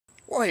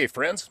Well, hey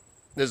friends,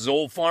 this is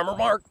old Farmer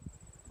Mark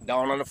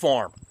down on the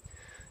farm.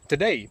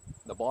 Today,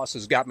 the boss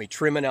has got me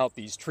trimming out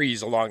these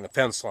trees along the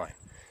fence line.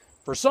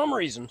 For some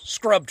reason,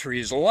 scrub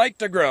trees like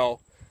to grow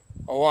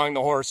along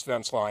the horse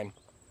fence line.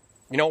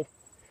 You know,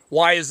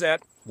 why is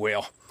that?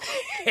 Well,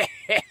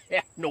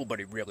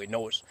 nobody really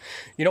knows.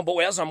 You know, but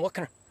as I'm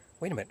looking,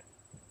 wait a minute.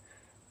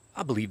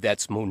 I believe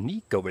that's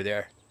Monique over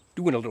there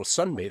doing a little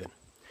sunbathing.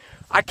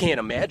 I can't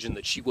imagine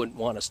that she wouldn't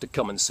want us to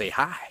come and say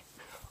hi.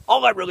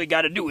 All I really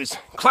got to do is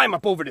climb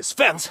up over this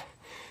fence.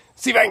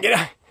 See if I can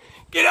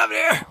get up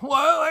there.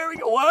 Whoa, there we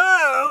go.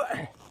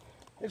 Whoa.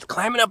 It's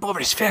climbing up over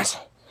this fence.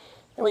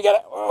 And we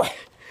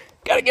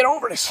gotta get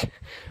over this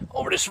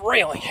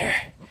railing here.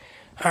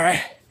 All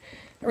right.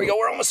 There we go.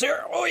 We're almost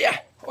there. Oh yeah.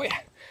 Oh yeah.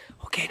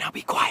 Okay, now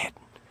be quiet.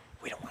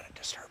 We don't want to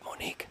disturb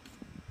Monique.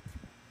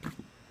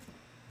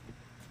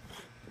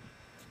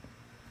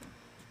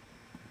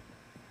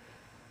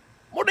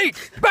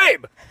 Monique,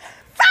 babe.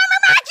 Farmer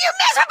Mark, you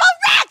miserable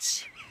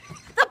wretch!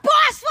 The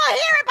boss will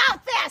hear about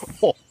this!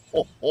 Ho,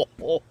 ho, ho,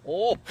 ho,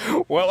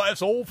 ho. Well,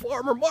 that's old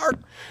Farmer Mark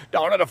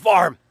down at the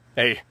farm.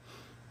 Hey,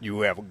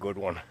 you have a good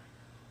one.